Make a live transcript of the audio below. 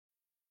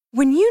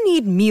When you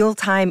need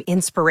mealtime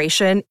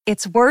inspiration,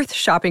 it's worth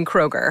shopping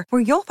Kroger,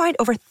 where you'll find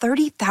over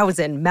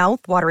 30,000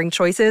 mouth-watering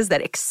choices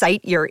that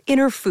excite your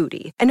inner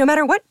foodie. And no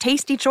matter what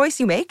tasty choice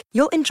you make,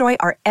 you'll enjoy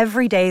our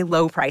everyday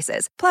low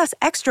prices, plus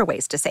extra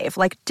ways to save,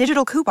 like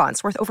digital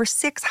coupons worth over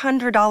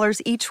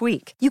 $600 each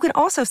week. You can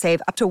also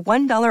save up to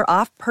 $1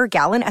 off per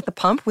gallon at the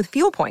pump with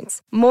fuel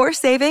points. More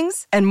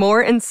savings and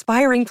more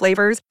inspiring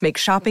flavors make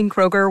shopping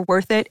Kroger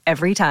worth it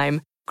every time.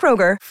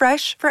 Kroger,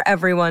 fresh for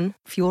everyone.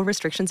 Fuel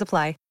restrictions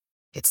apply.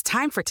 It's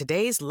time for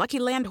today's Lucky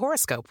Land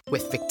horoscope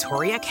with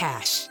Victoria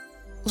Cash.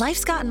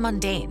 Life's gotten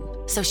mundane,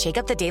 so shake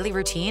up the daily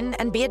routine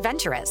and be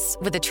adventurous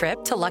with a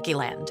trip to Lucky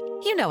Land.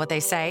 You know what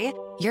they say,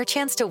 your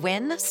chance to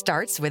win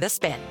starts with a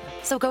spin.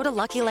 So go to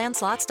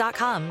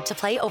LuckyLandSlots.com to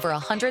play over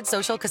 100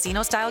 social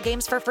casino-style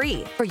games for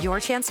free for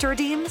your chance to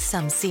redeem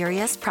some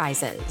serious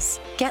prizes.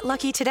 Get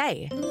lucky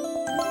today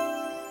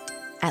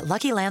at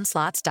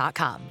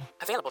LuckyLandSlots.com.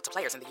 Available to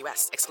players in the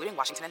U.S., excluding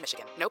Washington and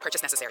Michigan. No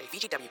purchase necessary.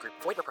 VGW Group.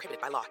 Void where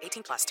prohibited by law.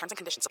 18+. Terms and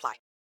conditions apply.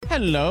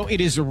 Hello,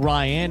 it is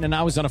Ryan, and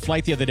I was on a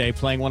flight the other day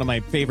playing one of my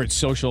favorite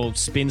social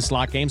spin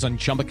slot games on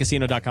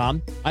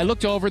ChumbaCasino.com. I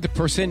looked over at the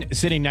person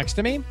sitting next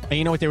to me, and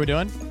you know what they were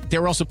doing? They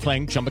were also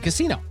playing Chumba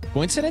Casino.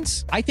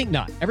 Coincidence? I think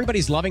not.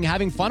 Everybody's loving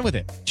having fun with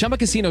it. Chumba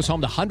Casino is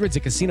home to hundreds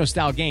of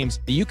casino-style games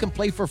that you can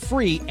play for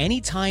free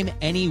anytime,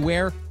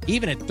 anywhere,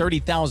 even at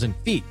 30,000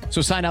 feet.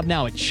 So sign up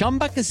now at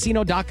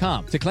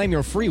ChumbaCasino.com to claim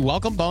your free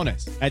welcome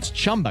bonus. That's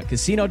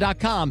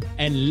ChumbaCasino.com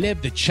and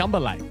live the Chumba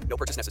life. No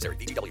purchase necessary.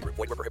 VGW Group.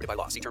 Void where prohibited by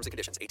law. See terms and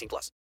conditions.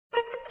 18+.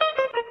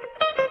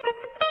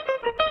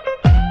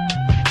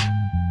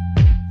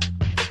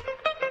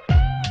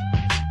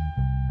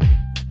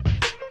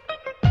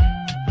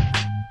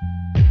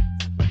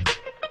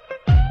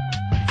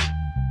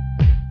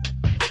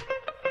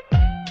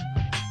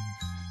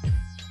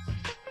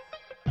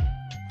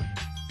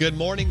 Good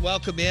morning.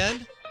 Welcome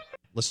in.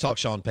 Let's talk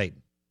Sean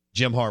Payton,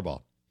 Jim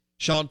Harbaugh.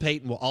 Sean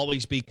Payton will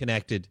always be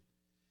connected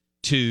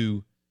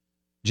to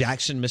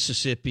Jackson,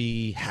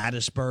 Mississippi,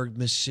 Hattiesburg,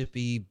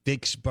 Mississippi,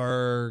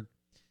 Vicksburg,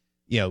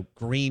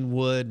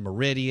 Greenwood,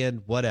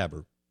 Meridian,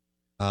 whatever.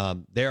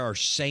 There are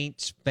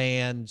Saints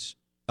fans.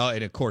 Oh,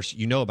 and of course,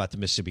 you know about the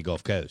Mississippi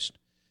Gulf Coast.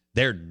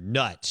 They're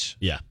nuts.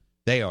 Yeah.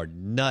 They are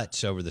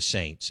nuts over the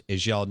Saints,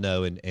 as y'all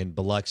know, in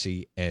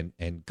Biloxi and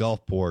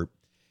Gulfport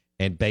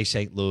and Bay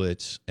St.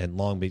 Louis and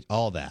Long Beach,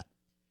 all that.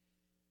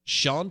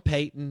 Sean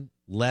Payton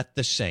left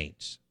the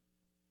Saints.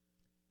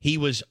 He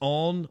was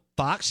on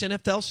Fox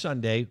NFL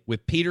Sunday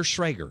with Peter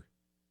Schrager.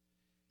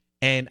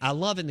 And I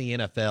love in the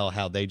NFL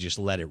how they just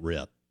let it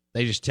rip.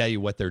 They just tell you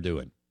what they're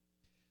doing.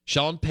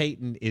 Sean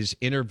Payton is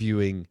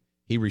interviewing.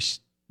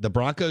 The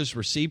Broncos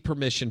received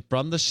permission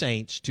from the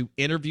Saints to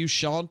interview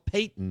Sean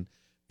Payton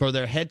for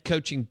their head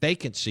coaching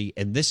vacancy.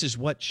 And this is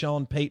what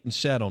Sean Payton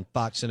said on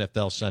Fox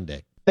NFL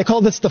Sunday. They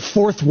call this the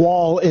fourth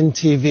wall in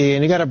TV,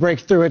 and you got to break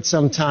through it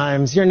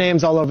sometimes. Your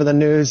name's all over the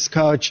news,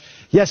 Coach.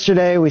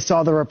 Yesterday, we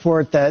saw the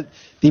report that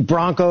the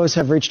Broncos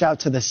have reached out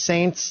to the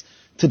Saints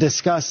to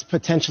discuss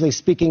potentially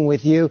speaking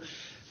with you.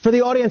 For the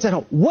audience at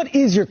home, what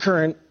is your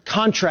current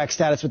contract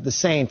status with the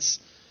Saints,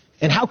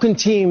 and how can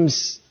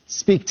teams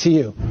speak to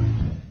you?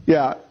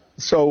 Yeah,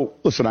 so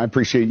listen, I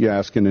appreciate you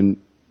asking,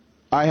 and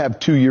I have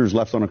 2 years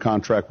left on a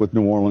contract with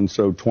New Orleans,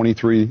 so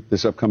 23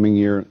 this upcoming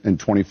year and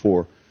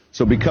 24.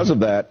 So because of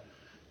that,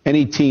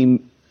 any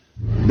team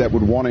that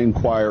would want to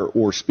inquire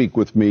or speak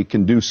with me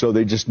can do so.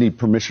 They just need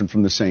permission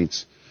from the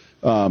Saints.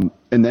 And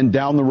then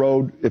down the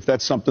road, if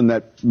that's something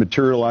that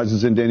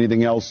materializes into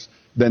anything else,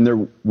 then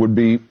there would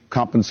be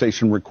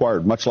compensation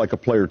required, much like a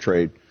player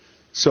trade.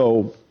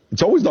 So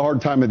it's always the hard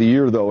time of the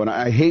year, though, and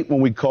I hate when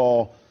we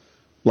call,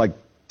 like,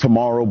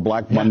 tomorrow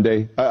Black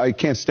Monday. I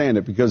can't stand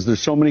it because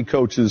there's so many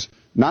coaches,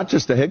 not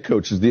just the head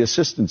coaches, the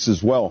assistants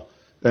as well,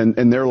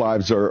 and their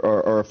lives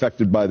are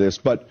affected by this.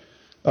 But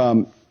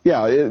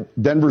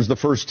Denver's the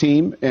first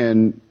team,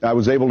 and I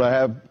was able to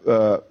have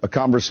a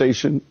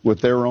conversation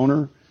with their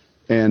owner,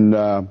 and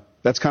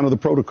that's kind of the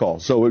protocol.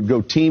 So it would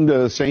go team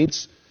to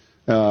Saints,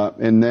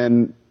 and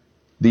then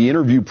the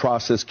interview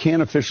process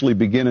can't officially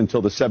begin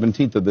until the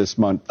 17th of this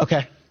month.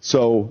 Okay.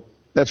 So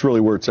that's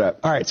really where it's at.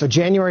 All right, so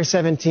January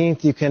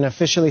 17th, you can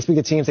officially speak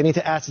to teams. I need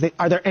to ask,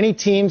 are there any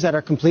teams that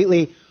are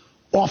completely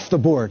off the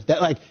board? That,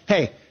 like,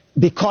 hey,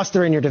 because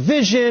they're in your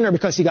division or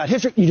because you got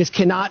history, you just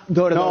cannot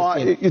go to those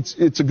teams?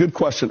 It's a good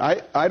question.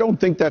 I don't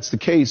think that's the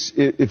case.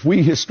 If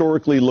we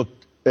historically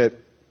looked at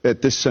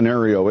this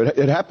scenario,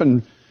 it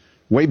happened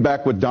way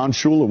back with Don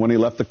Shula when he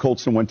left the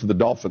Colts and went to the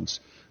Dolphins.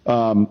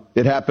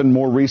 It happened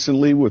more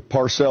recently with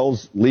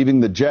Parcells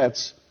leaving the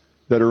Jets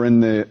that are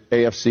in the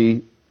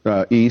AFC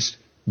East,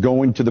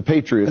 going to the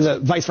Patriots.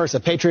 And vice versa,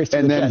 Patriots to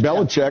and the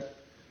then Jets.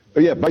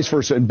 Belichick, vice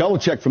versa, and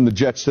Belichick from the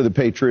Jets to the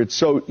Patriots.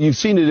 So you've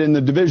seen it in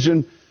the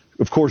division.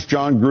 Of course,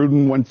 John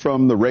Gruden went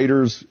from the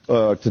Raiders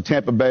to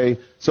Tampa Bay.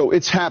 So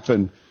it's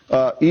happened.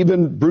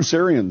 Even Bruce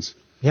Arians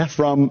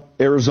from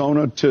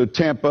Arizona to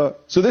Tampa.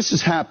 So this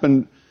has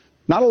happened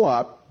Not a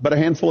lot, but a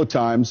handful of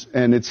times,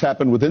 and it's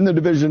happened within the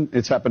division.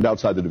 It's happened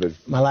outside the division.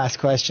 My last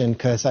question,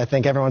 because I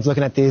think everyone's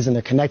looking at these and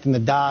they're connecting the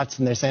dots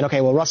and they're saying,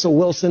 okay, well, Russell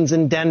Wilson's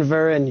in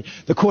Denver and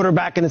the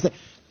quarterback and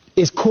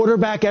is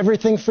quarterback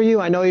everything for you?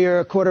 I know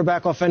you're a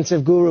quarterback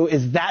offensive guru.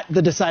 Is that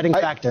the deciding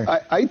factor?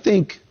 I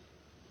think,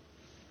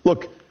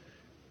 look,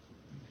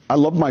 I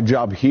love my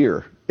job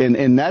here,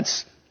 and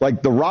that's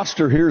like the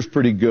roster here is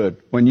pretty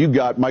good. When you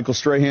got Michael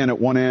Strahan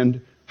at one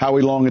end,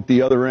 Howie Long at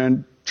the other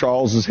end,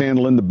 Charles is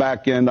handling the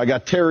back end. I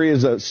got Terry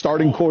as a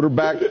starting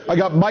quarterback. I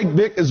got Mike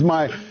Vick as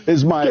my.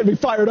 Get me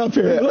fired up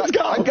here. Let's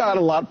go. I got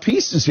a lot of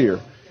pieces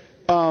here.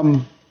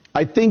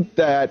 I think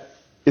that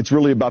it's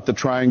really about the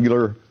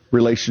triangular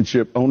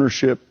relationship,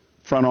 ownership,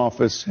 front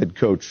office, head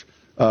coach.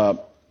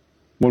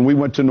 When we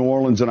went to New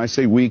Orleans, and I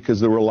say we because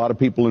there were a lot of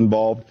people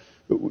involved,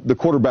 the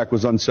quarterback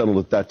was unsettled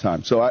at that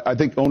time. So I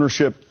think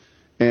ownership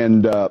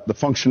and the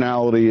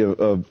functionality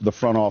of the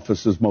front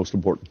office is most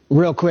important.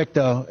 Real quick,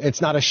 though,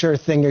 it's not a sure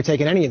thing you're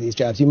taking any of these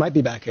jobs. You might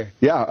be back here.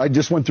 Yeah, I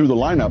just went through the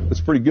lineup.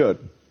 It's pretty good.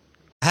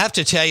 I have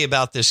to tell you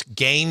about this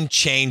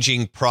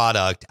game-changing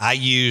product I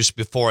use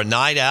before a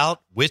night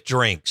out with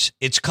drinks.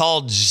 It's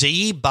called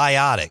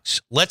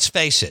Z-Biotics. Let's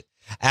face it,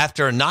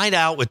 after a night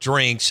out with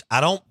drinks,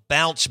 I don't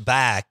bounce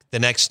back the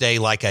next day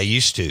like I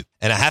used to,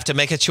 and I have to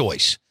make a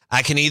choice.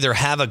 I can either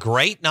have a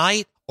great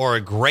night or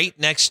a great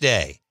next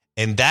day,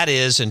 and that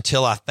is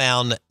until I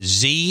found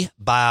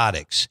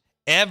Z-Biotics.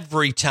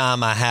 Every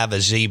time I have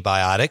a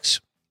Z-Biotics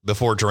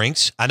before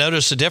drinks, I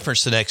notice a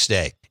difference the next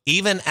day.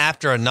 Even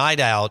after a night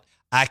out,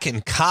 I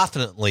can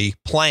confidently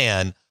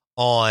plan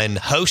on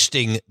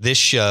hosting this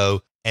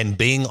show and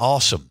being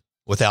awesome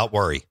without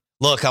worry.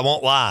 Look, I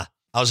won't lie.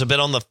 I was a bit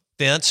on the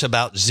fence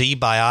about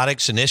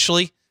Z-Biotics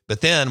initially,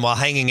 but then while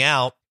hanging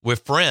out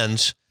with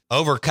friends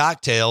over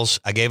cocktails,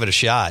 I gave it a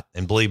shot.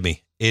 And believe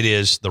me, it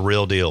is the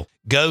real deal.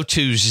 Go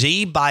to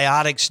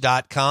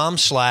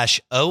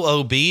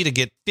zbiotics.com/OOB to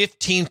get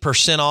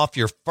 15% off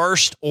your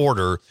first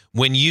order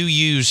when you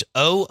use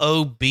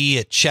OOB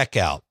at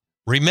checkout.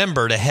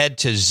 Remember to head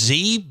to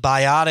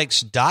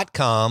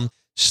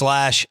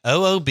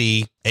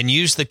zbiotics.com/OOB and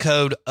use the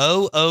code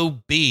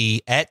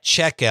OOB at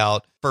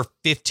checkout for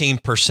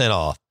 15%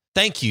 off.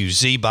 Thank you,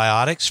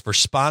 Z-Biotics, for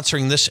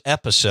sponsoring this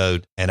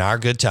episode and our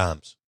good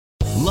times.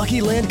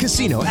 Lucky Land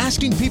Casino,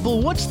 asking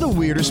people, what's the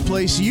weirdest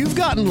place you've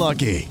gotten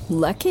lucky?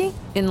 Lucky?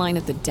 In line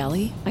at the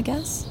deli, I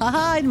guess?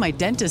 Aha, in my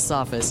dentist's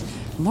office.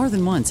 More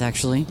than once,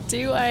 actually.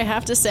 Do I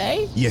have to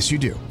say? Yes, you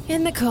do.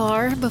 In the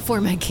car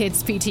before my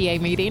kids' PTA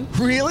meeting.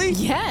 Really?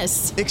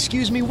 Yes.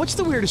 Excuse me, what's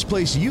the weirdest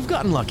place you've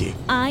gotten lucky?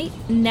 I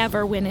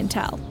never win and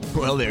tell.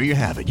 Well, there you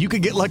have it. You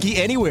can get lucky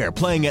anywhere,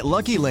 playing at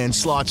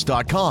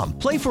LuckyLandSlots.com.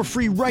 Play for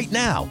free right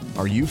now.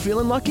 Are you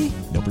feeling lucky?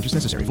 No purchase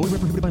necessary. Void where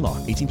prohibited by law.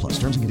 18+.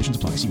 Terms and conditions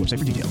apply. See website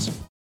for details.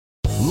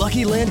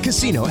 Lucky Land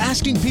Casino,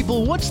 asking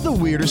people, what's the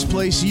weirdest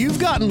place you've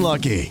gotten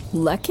lucky?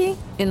 Lucky?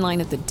 In line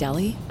at the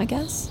deli, I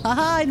guess?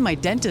 Aha, in my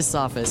dentist's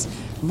office.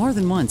 More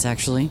than once,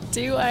 actually.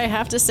 Do I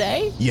have to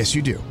say? Yes,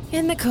 you do.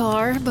 In the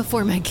car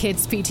before my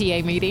kids'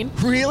 PTA meeting.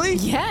 Really?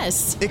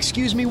 Yes.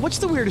 Excuse me, what's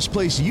the weirdest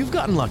place you've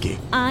gotten lucky?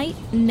 I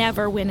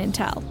never win and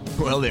tell.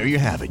 Well, there you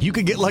have it. You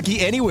can get lucky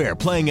anywhere,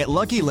 playing at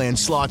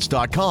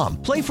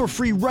LuckyLandSlots.com. Play for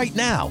free right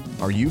now.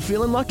 Are you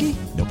feeling lucky?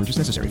 No purchase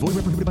necessary. Void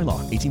where prohibited by law.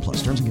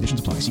 18+. Terms and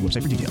conditions apply. See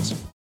website for details.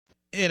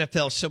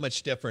 NFL is so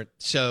much different,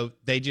 so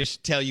they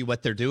just tell you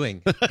what they're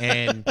doing.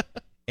 And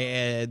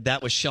that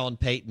was Sean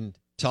Payton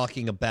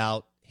talking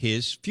about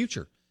his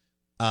future.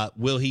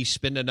 Will he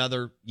spend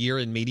another year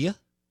in media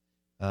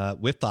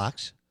with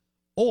Fox,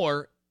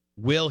 or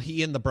will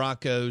he and the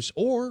Broncos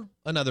or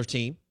another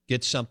team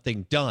get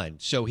something done?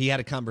 So he had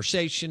a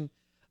conversation,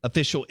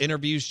 official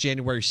interviews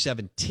January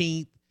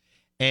 17th.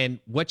 And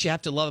what you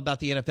have to love about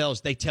the NFL is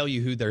they tell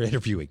you who they're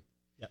interviewing.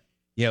 Yep.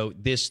 You know,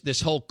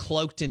 this whole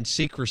cloaked in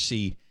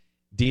secrecy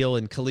deal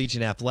in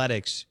collegiate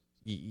athletics,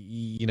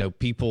 you know,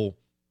 people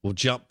will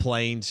jump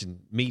planes and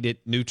meet at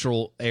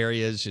neutral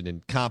areas and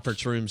in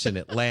conference rooms in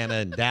Atlanta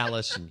and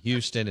Dallas and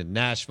Houston and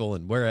Nashville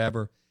and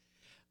wherever.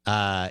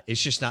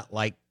 It's just not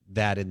like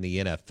that in the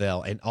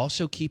NFL. And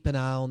also keep an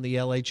eye on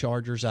the LA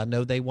Chargers. I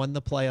know they won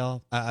the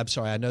playoff. I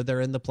know they're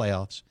in the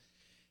playoffs.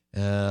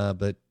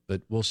 But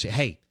we'll see.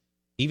 Hey,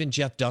 even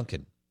Jeff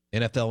Duncan,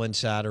 NFL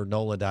Insider,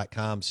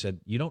 NOLA.com,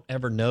 said you don't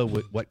ever know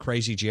what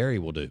Crazy Jerry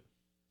will do.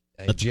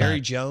 Jerry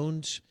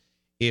Jones,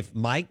 if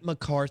Mike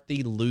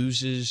McCarthy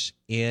loses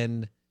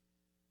in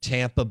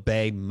Tampa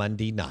Bay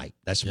Monday night,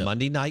 that's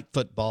Monday Night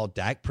Football,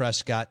 Dak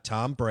Prescott,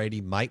 Tom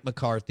Brady, Mike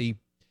McCarthy,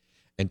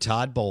 and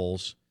Todd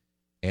Bowles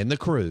and the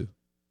crew,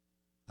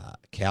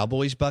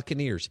 Cowboys,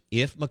 Buccaneers.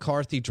 If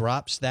McCarthy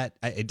drops that,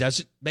 it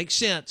doesn't make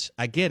sense.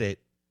 I get it.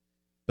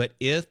 But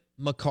if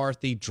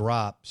McCarthy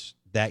drops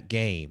that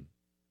game,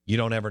 you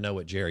don't ever know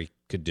what Jerry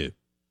could do.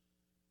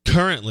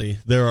 Currently,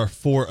 there are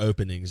 4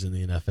 openings in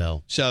the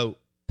NFL. So,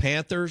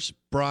 Panthers,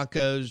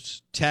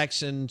 Broncos,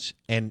 Texans,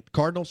 and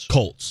Cardinals?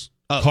 Colts.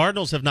 Oh.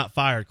 Cardinals have not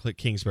fired Cliff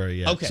Kingsbury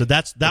yet. Okay. So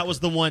that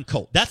was the one.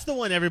 Colts. That's the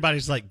one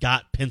everybody's like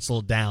got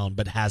penciled down,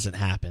 but hasn't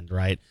happened,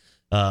 right?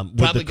 With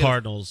Probably the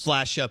Cardinals.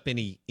 Flash up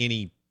any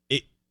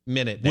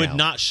minute now. Would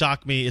not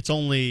shock me. It's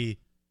only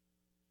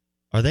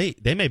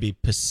they may be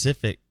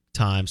Pacific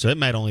time, so it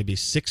might only be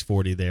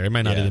 6:40 there. It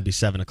might not even be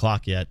 7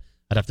 o'clock yet.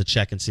 I'd have to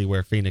check and see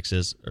where Phoenix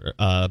is.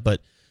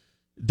 But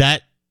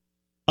that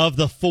of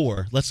the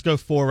 4, let's go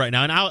 4 right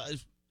now, and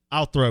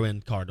I'll throw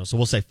in Cardinals, so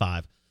we'll say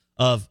 5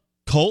 of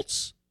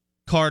Colts,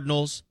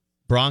 Cardinals,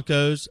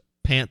 Broncos,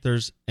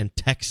 Panthers, and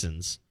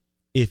Texans.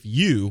 If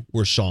you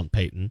were Sean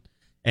Payton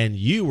and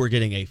you were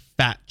getting a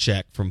fat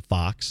check from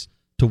Fox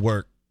to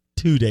work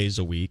 2 days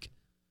a week,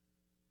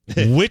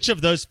 which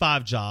of those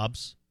 5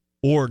 jobs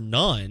or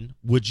none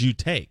would you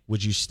take?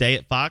 Would you stay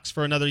at Fox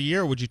for another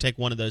year, or would you take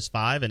one of those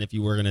 5? And if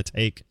you were going to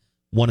take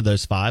one of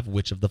those 5,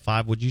 which of the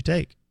 5 would you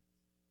take?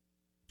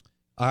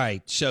 All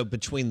right, so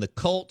between the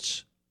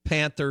Colts,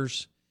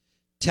 Panthers,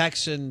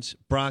 Texans,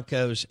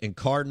 Broncos, and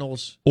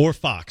Cardinals, or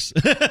Fox,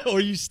 or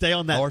you stay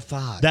on that, or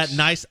Fox. That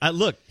nice.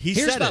 Look,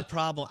 Here's my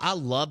problem. I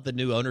love the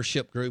new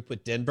ownership group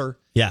with Denver.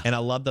 Yeah, and I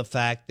love the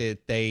fact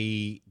that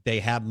they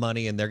have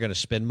money and they're going to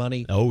spend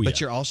money. Oh, yeah. But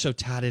you're also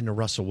tied into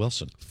Russell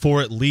Wilson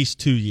for at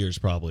least 2 years,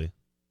 probably,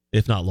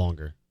 if not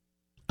longer.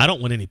 I don't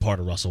want any part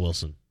of Russell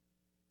Wilson.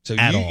 So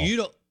you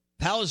don't.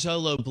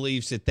 Palazzolo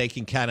believes that they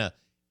can kind of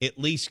at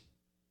least.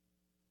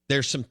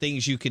 There's some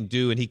things you can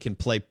do, and he can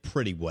play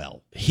pretty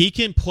well. He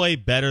can play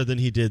better than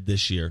he did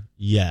this year,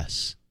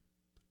 yes.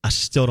 I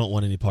still don't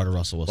want any part of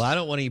Russell Wilson. Well, I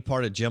don't want any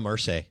part of Jim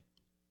Irsay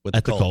with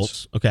at the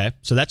Colts. Okay,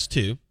 so that's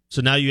 2.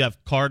 So now you have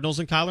Cardinals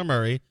and Kyler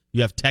Murray,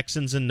 you have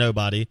Texans and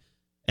nobody,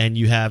 and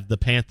you have the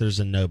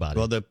Panthers and nobody.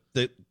 Well, the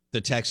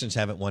Texans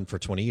haven't won for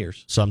 20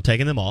 years. So I'm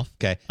taking them off.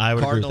 Okay. I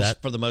would Cardinals, agree with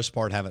that. for the most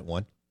part, haven't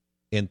won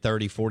in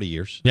 30, 40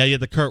 years. Yeah, you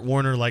had the Kurt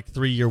Warner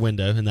 3-year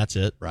window, and that's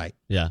it. Right.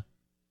 Yeah.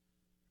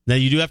 Now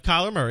you do have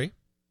Kyler Murray.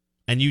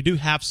 And you do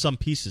have some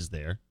pieces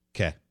there.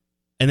 Okay.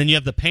 And then you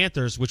have the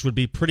Panthers, which would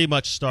be pretty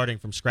much starting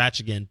from scratch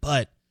again.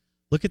 But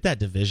look at that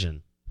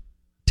division.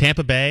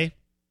 Tampa Bay,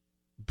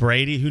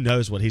 Brady, who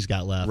knows what he's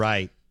got left.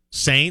 Right.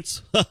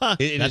 Saints.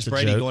 It is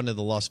Brady going to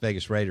the Las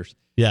Vegas Raiders.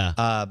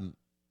 Yeah.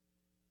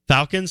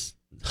 Falcons.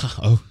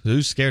 Oh,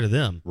 who's scared of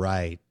them?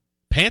 Right.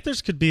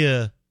 Panthers could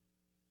be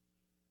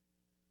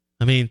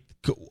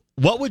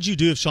what would you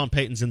do if Sean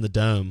Payton's in the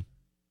dome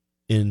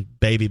in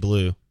baby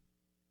blue?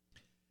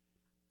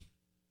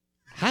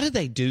 How do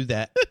they do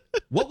that?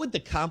 What would the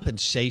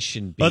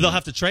compensation be? Oh, they'll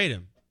have to trade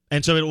him,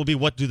 and so it will be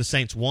what do the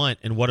Saints want,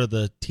 and what does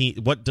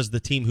the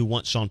team who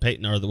wants Sean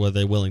Payton are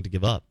they willing to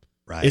give up?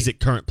 Right. Is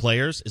it current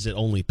players? Is it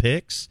only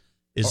picks?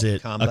 Is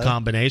it a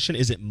combination?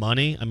 Is it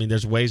money? I mean,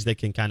 there's ways they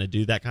can kind of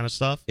do that kind of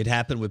stuff. It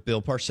happened with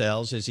Bill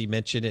Parcells, as he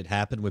mentioned. It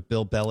happened with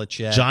Bill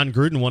Belichick. John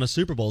Gruden won a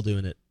Super Bowl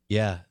doing it.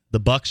 Yeah.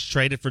 The Bucs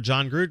traded for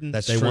John Gruden.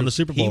 They won the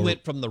Super Bowl. He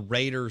went from the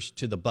Raiders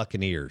to the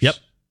Buccaneers. Yep,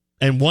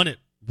 and won it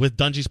with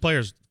Dungy's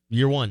players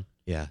year 1.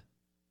 Yeah.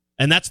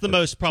 And that's the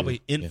most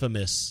probably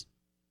infamous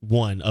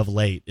one of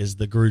late is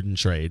the Gruden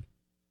trade.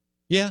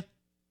 Yeah.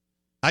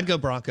 I'd go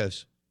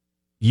Broncos.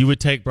 You would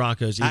take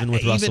Broncos even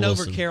with Russell Wilson. Even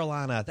over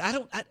Carolina.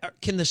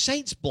 Can the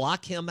Saints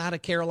block him out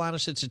of Carolina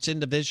since it's in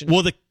division?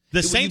 Well,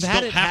 the Saints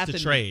don't have to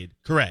trade.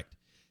 Correct.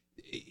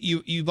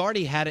 You've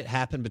already had it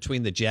happen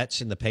between the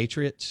Jets and the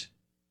Patriots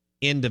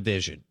in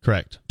division.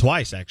 Correct.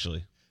 Twice,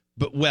 actually.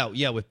 But,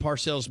 with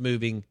Parcells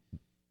moving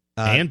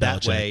and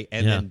that Belichick. way,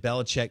 and then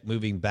Belichick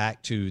moving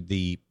back to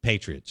the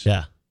Patriots.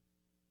 Yeah.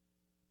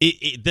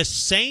 The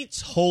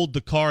Saints hold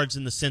the cards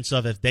in the sense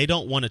of if they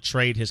don't want to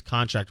trade his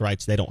contract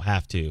rights, they don't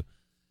have to.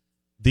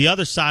 The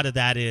other side of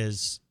that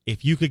is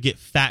if you could get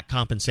fat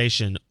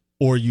compensation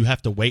or you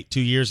have to wait 2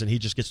 years and he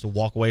just gets to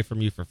walk away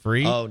from you for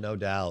free. Oh, no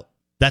doubt.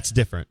 That's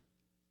different.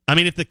 I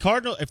mean, if the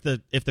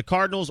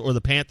Cardinals or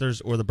the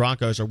Panthers or the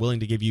Broncos are willing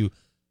to give you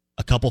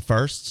a couple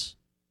firsts,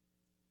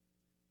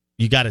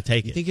 you got to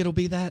take it. You think it'll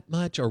be that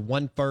much or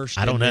one first?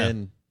 I don't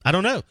know. I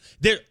don't know.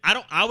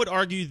 I would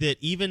argue that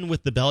even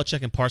with the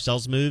Belichick and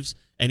Parcells moves,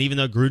 and even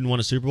though Gruden won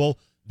a Super Bowl,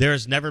 there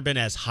has never been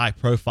as high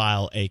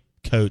profile a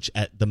coach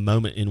at the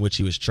moment in which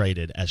he was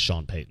traded as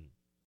Sean Payton.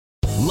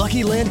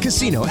 Lucky Land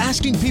Casino,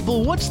 asking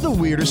people, what's the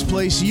weirdest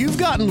place you've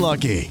gotten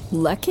lucky?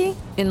 Lucky?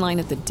 In line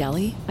at the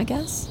deli, I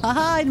guess?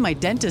 Aha, in my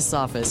dentist's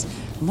office.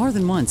 More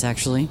than once,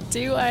 actually.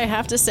 Do I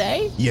have to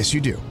say? Yes,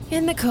 you do.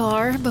 In the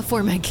car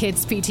before my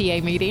kids'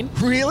 PTA meeting.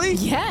 Really?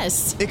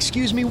 Yes.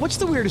 Excuse me, what's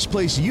the weirdest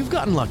place you've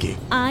gotten lucky?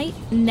 I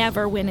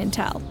never win and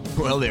tell.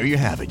 Well, there you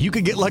have it. You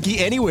can get lucky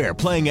anywhere,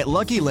 playing at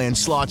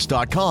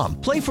LuckyLandSlots.com.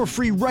 Play for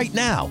free right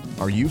now.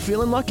 Are you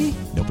feeling lucky?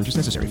 No purchase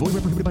necessary. Void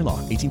where prohibited by law.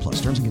 18+.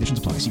 Terms and conditions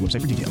apply. See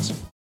website for details.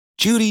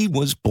 Judy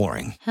was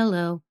boring.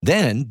 Hello.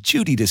 Then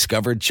Judy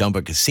discovered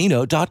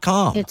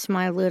ChumbaCasino.com. It's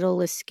my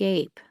little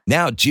escape.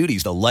 Now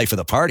Judy's the life of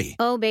the party.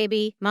 Oh,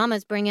 baby,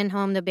 mama's bringing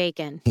home the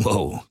bacon.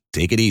 Whoa,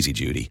 take it easy,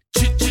 Judy.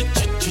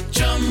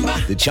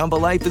 The Chumba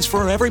life is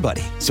for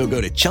everybody. So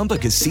go to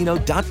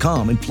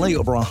ChumbaCasino.com and play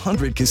over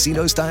 100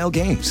 casino-style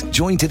games.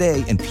 Join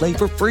today and play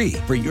for free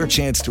for your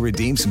chance to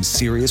redeem some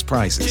serious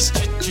prizes.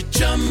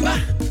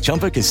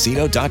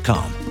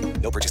 ChumbaCasino.com.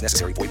 No purchase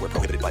necessary. Void where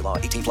prohibited by law.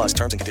 18+.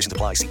 Terms and conditions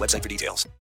apply. See website for details.